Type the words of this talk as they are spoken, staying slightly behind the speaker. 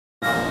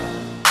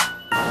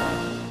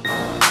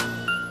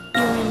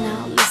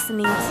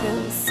listening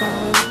to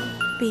Solo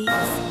Beats.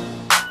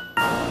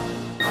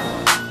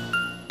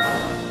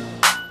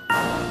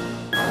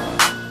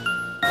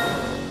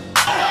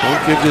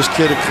 Don't give this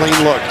kid a clean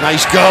look.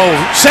 Nice go.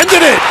 Send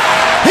it in.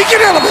 He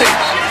can elevate.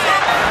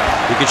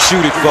 He can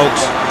shoot it,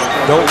 folks.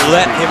 Don't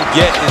let him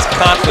get his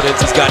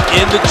confidence. He's got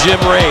in the gym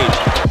range.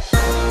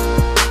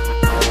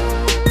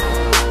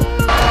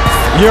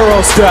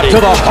 Euro step to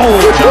the hole.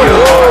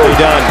 Beautifully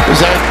done.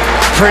 Is that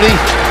pretty?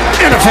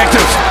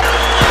 Ineffective.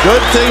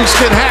 Good things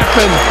can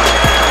happen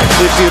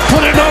if you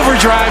put an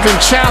overdrive and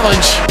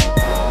challenge.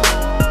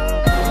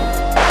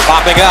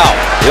 Popping out.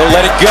 He'll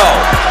let it go.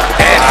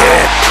 And hit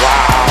it.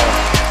 Wow.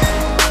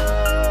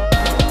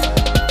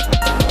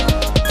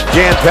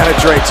 Gann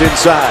penetrates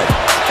inside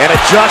and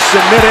adjusts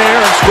in midair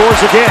and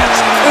scores again.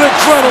 An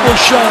incredible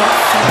shot.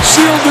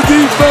 Seal the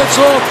defense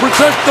off.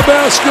 Protect the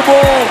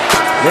basketball.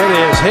 It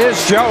is his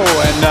show,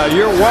 and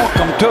you're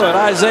welcome to it.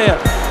 Isiah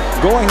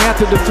going at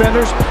the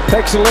defenders,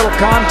 takes a little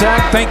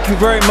contact. Thank you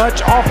very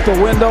much. Off the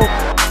window.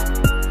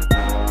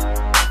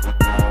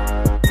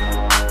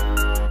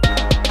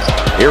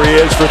 Here he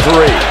is for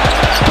three.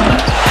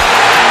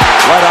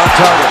 Right on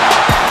target.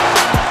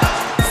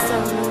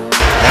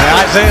 And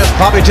Isiah's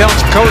probably telling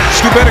his coach,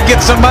 you better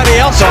get somebody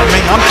else on me.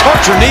 I'm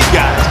torturing these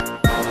guys.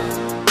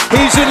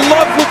 He's in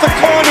love with the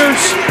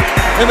corners,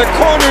 and the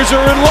corners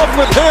are in love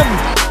with him.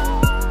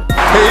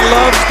 He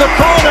loves the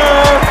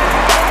corner.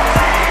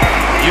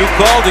 You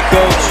called it,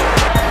 coach.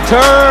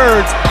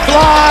 Turns,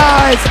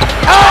 flies.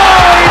 Oh,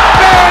 he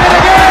buried it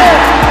again.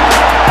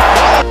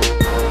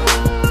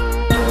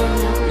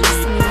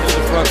 To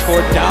the front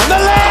court, down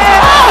the lane.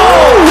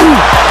 Oh!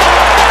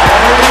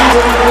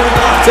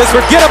 Says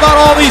forget about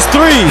all these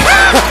threes.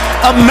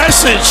 A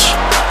message.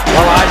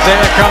 Well,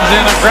 Isiah comes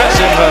in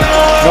aggressive, but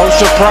no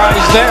surprise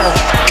there.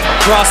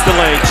 Across the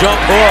lane, jump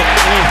hook.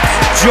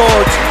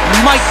 George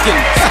Mikan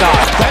stop.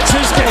 That's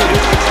his game.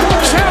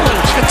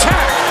 Challenge,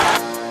 attack.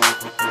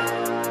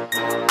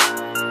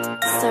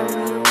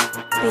 Solo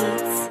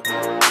Beats.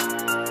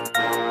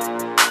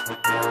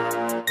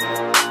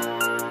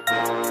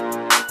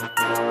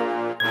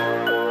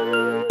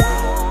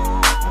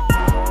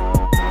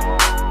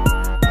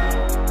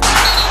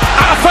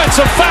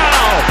 Offensive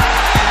foul.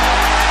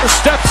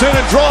 Steps in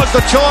and draws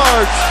the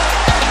charge.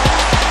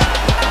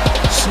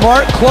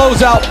 Smart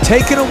closeout,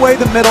 taking away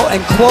the middle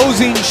and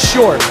closing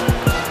short.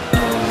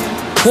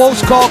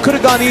 Close call, could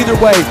have gone either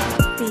way.